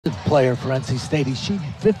Player for NC State. He's shooting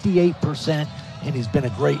 58%, and he's been a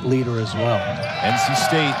great leader as well. NC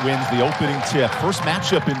State wins the opening tip. First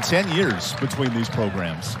matchup in 10 years between these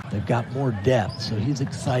programs. They've got more depth, so he's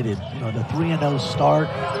excited. You know, the 3-0 start,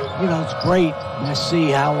 you know, it's great. We'll see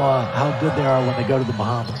how good they are when they go to the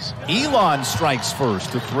Bahamas. Elon strikes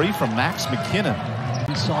first, a three from Max McKinnon.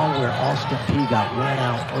 We saw where Austin Peay got run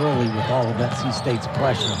out early with all of NC State's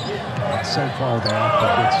pressure, and so far they're off to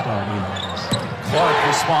a good start. Elon is. Clark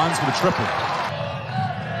responds with a triple.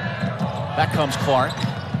 Back comes Clark.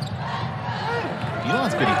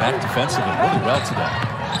 Elon's getting back defensively really well today.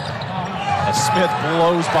 As Smith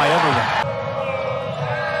blows by everyone.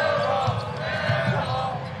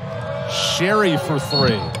 Sherry for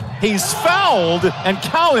three. He's fouled, and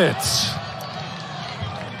count it.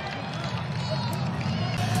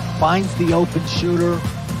 Finds the open shooter,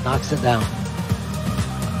 knocks it down.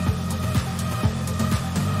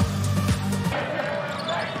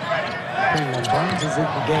 When Burns is in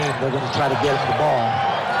the game, they're going to try to get him the ball.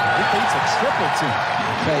 He thinks a triple team.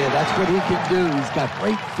 I tell you, that's what he can do. He's got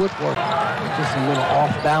great footwork. Just a little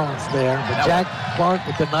off balance there. But Jack Clark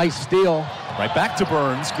with a nice steal. Right back to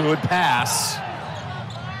Burns. Good pass.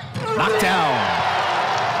 Knocked down.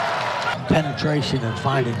 Penetration and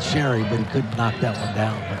finding Sherry, but he couldn't knock that one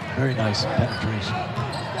down. But very nice penetration.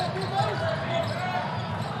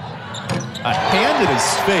 A hand in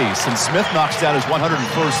his face, and Smith knocks down his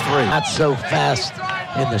 101st three. Not so fast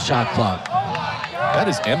in the shot clock. That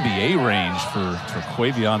is NBA range for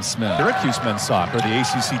Terquavion Smith. Syracuse men's soccer, the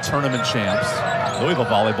ACC tournament champs. Louisville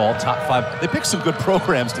volleyball, top 5. They picked some good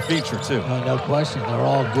programs to feature, too. No question. They're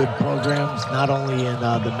all good programs, not only in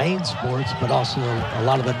the main sports, but also a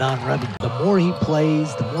lot of the non-revenue. The more he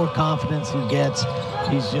plays, the more confidence he gets,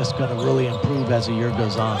 he's just going to really improve as the year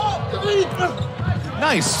goes on.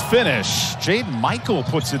 Nice finish. Jaden Michael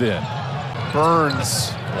puts it in. Burns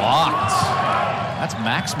blocked. That's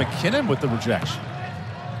Max McKinnon with the rejection.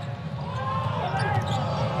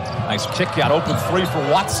 Nice kick out, open three for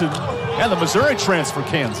Watson. And the Missouri transfer,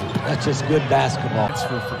 Kansas. That's just good basketball.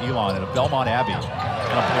 Transfer for Elon at a Belmont Abbey. And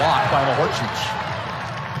a block by Mahorchich.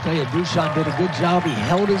 I tell you, Dushan did a good job. He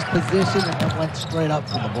held his position and then went straight up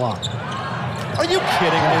for the block. Are you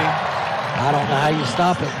kidding me? I don't know how you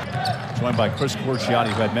stop it. Joined by Chris Corciati,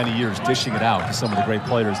 who had many years dishing it out to some of the great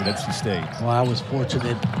players at NC State. Well, I was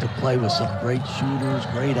fortunate to play with some great shooters,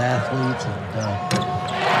 great athletes, and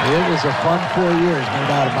it was a fun 4 years, no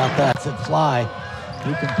doubt about that. It's at Fly,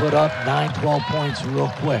 he can put up 9, 12 points real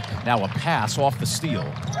quick. Now a pass off the steal.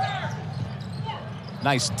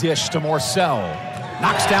 Nice dish to Morcell.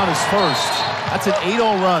 Knocks down his first. That's an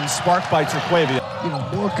 8-0 run sparked by Terquavion. You know,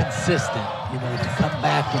 more consistent, you know, to come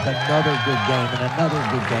back with another good game and another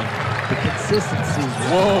good game. The consistency.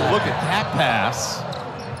 Whoa, look at that pass.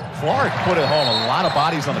 Clark put it home. A lot of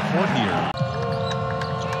bodies on the court here.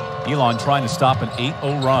 Elon trying to stop an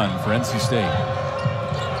 8-0 run for NC State.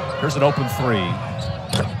 Here's an open three.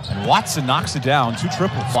 And Watson knocks it down. 2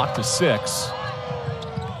 triples. Blocked to 6.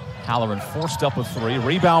 Halloran forced up a 3.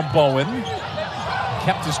 Rebound Bowen.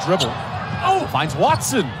 Kept his dribble. Oh, finds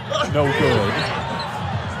Watson. No good.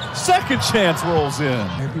 Second chance rolls in.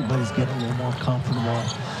 Everybody's getting a little more comfortable.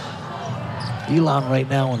 Elon right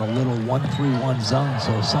now in a little 1-3-1 zone,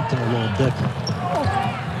 so something a little different.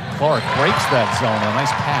 Clark breaks that zone. A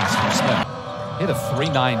nice pass from Smith. Hit a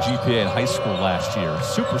 3.9 GPA in high school last year.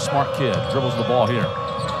 Super smart kid. Dribbles the ball here.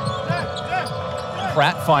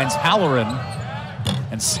 Pratt finds Halloran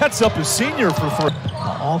and sets up his senior for 3.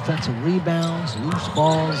 Offensive rebounds, loose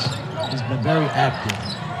balls. He's been very active.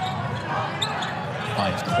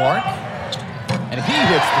 Finds Clark, and he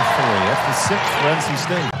hits the 3. That's the 6th for NC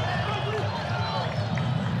State.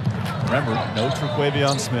 Remember, no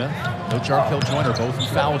Terquavion Smith, no Jarkel Joyner, both in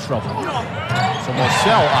foul trouble. So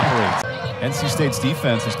Morcell operates. NC State's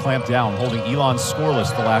defense is clamped down, holding Elon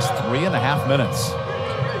scoreless the last 3.5 minutes.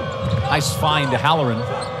 Nice find to Halloran.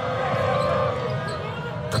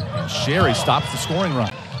 And Sherry stops the scoring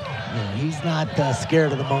run. Yeah, he's not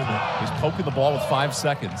scared of the moment. He's poking the ball with 5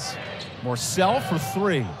 seconds. Morcell for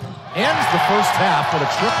 3. Ends the first half with a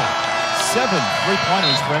triple. 7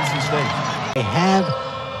 3-pointers for NC State. They have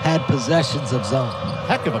had possessions of zone.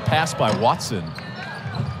 Heck of a pass by Watson.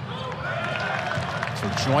 So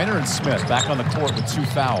Joyner and Smith back on the court with 2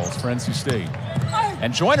 fouls for NC State.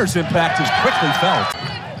 And Joyner's impact is quickly felt.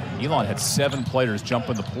 Elon had 7 players jump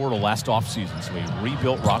in the portal last offseason, so he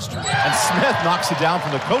rebuilt roster. And Smith knocks it down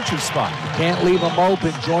from the coach's spot. Can't leave him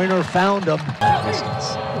open. Joyner found him.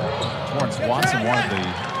 Torrance Watson wanted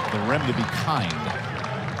the rim to be kind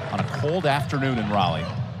on a cold afternoon in Raleigh.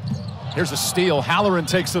 Here's a steal. Halloran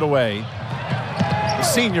takes it away. The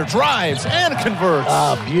senior drives and converts.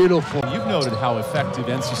 Ah, beautiful. You've noted how effective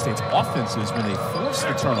NC State's offense is when they force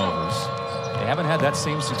the turnovers. They haven't had that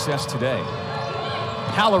same success today.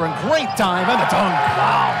 Halloran, great time and a dunk.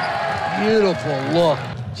 Wow. Beautiful look.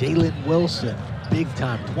 Jalen Wilson, big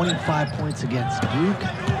time, 25 points against Duke.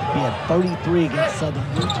 He had 33 against Southern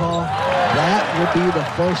Utah. That would be the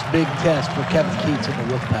first big test for Kevin Keats in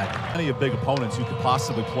the Wolfpack. Plenty of big opponents you could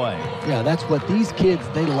possibly play. Yeah, that's what these kids,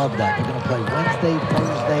 they love that. They're going to play Wednesday,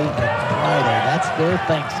 Thursday, and Friday. That's their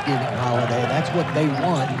Thanksgiving holiday. That's what they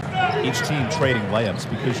want. Each team trading layups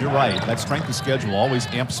because you're right. That strength of schedule always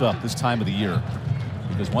amps up this time of the year.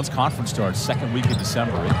 Because once conference starts, second week of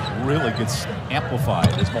December, it really gets amplified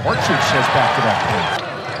as Mahorchich has back-to-back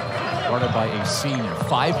points. Guarded by a senior.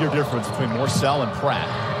 5-year difference between Morcell and Pratt.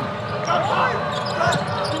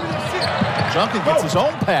 Junkin gets his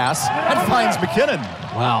own pass and finds McKinnon.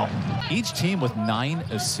 Wow. Each team with 9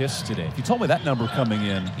 assists today. If you told me that number coming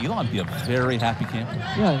in, Elon would be a very happy camper.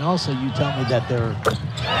 Yeah, and also you tell me that they're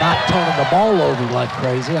not turning the ball over like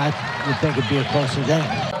crazy. I would think it'd be a closer game.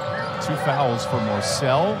 2 fouls for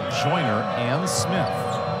Morcell, Joyner, and Smith.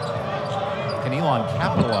 Can Elon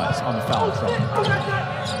capitalize on the foul trouble?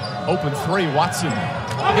 Open 3, Watson.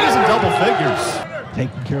 He's in double figures.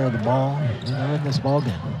 Taking care of the ball, and they're in this ball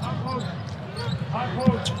game.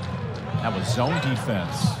 That was zone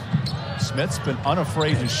defense. Smith's been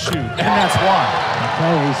unafraid to shoot, and that's why.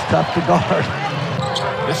 Okay, he's tough to guard.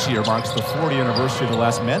 This year marks the 40th anniversary of the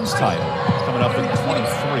last men's title, coming up in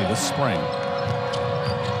 23 this spring.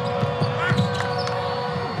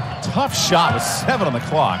 Tough shot with 7 on the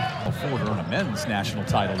clock. Forward to earn a men's national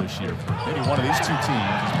title this year for maybe one of these 2 teams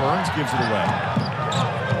as Burns gives it away.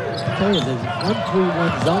 I tell you, the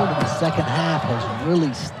 1-3-1 zone in the second half has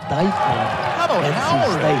really stifled NC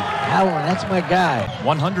State. Halloran, that's my guy.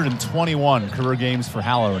 121 career games for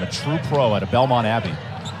Halloran, a true pro out of Belmont Abbey.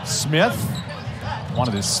 Smith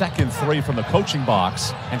wanted his second 3 from the coaching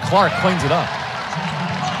box, and Clark cleans it up.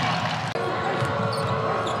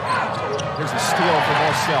 Here's a steal for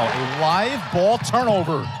Morcell. A live ball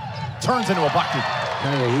turnover. Turns into a bucket.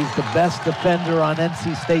 He's the best defender on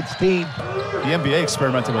NC State's team. The NBA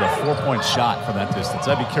experimented with a 4-point shot from that distance.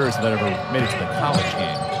 I'd be curious if that ever made it to the college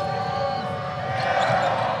game.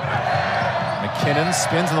 McKinnon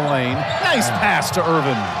spins in the lane. Nice pass to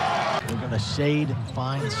Irvin. We're going to shade and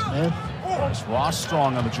find Smith. It's Ross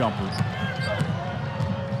Strong on the jumper.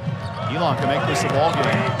 Elon can make this a ball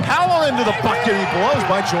game. Halloran into the bucket. He blows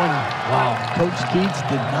by Joyner. Wow, Coach Keats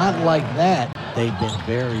did not like that. They've been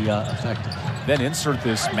very effective. Then insert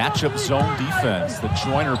this matchup zone defense that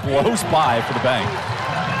Joyner blows by for the bank.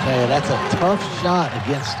 Hey, that's a tough shot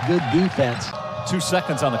against good defense. 2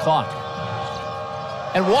 seconds on the clock.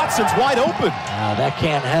 And Watson's wide open. That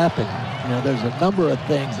can't happen. You know, there's a number of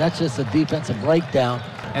things. That's just a defensive breakdown.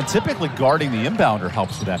 And typically guarding the inbounder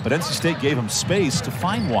helps with that, but NC State gave him space to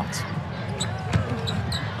find Watson.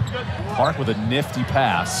 Clark with a nifty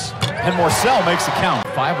pass. And Morcell makes the count.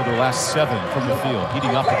 5 of their last 7 from the field,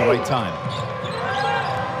 heating up at the right time.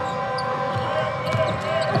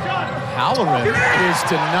 Halloran is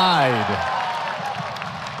denied.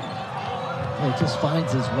 He just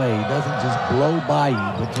finds his way. He doesn't just blow by you,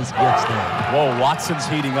 but just gets there. Whoa, Watson's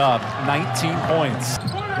heating up. 19 points.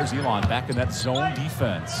 Here's Elon back in that zone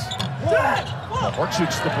defense.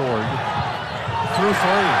 Orchard's the board. Through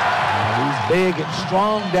 3. He's big and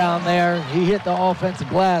strong down there. He hit the offensive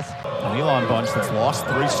glass. An Elon bunch that's lost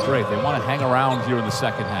 3 straight. They want to hang around here in the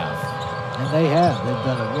second half. And they have. They've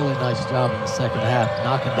done a really nice job in the second half,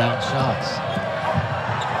 knocking down shots.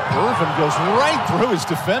 Irvin goes right through his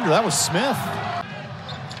defender. That was Smith.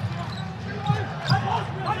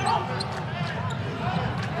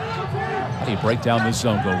 How do you break down this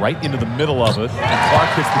zone? Go right into the middle of it, and Clark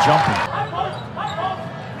hits the jumper.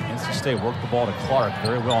 NC State worked the ball to Clark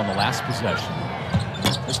very well on the last possession.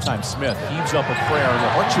 This time Smith heaves up a prayer.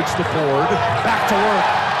 Orchard's the board. Back to work.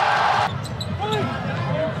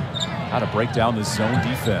 How to break down this zone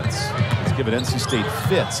defense. Let's give it NC State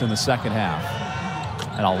fits in the second half.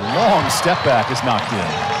 And a long step back is knocked in.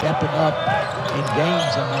 Stepping up in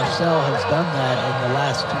games, and Morcell has done that in the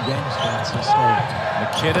last 2 games for NC State.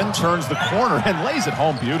 McKinnon turns the corner and lays it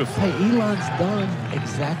home beautifully. Hey, Elon's done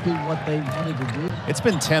exactly what they wanted to do. It's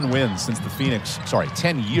been 10 wins since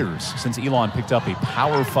 10 years since Elon picked up a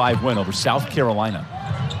Power 5 win over South Carolina.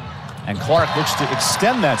 And Clark looks to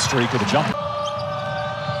extend that streak with a jumper.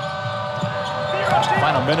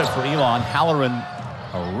 Final minute for Elon. Halloran,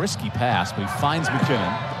 a risky pass, but he finds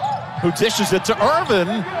McKinnon, who dishes it to Irvin,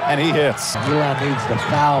 and he hits. Elon needs the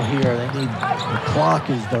foul here. The clock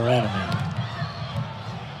is their enemy.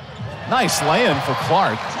 Nice lay-in for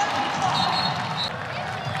Clark.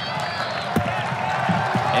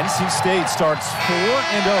 NC State starts 4-0,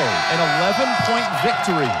 an 11-point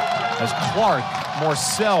victory as Clark,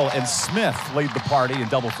 Morcell, and Smith lead the party in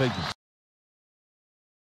double figures.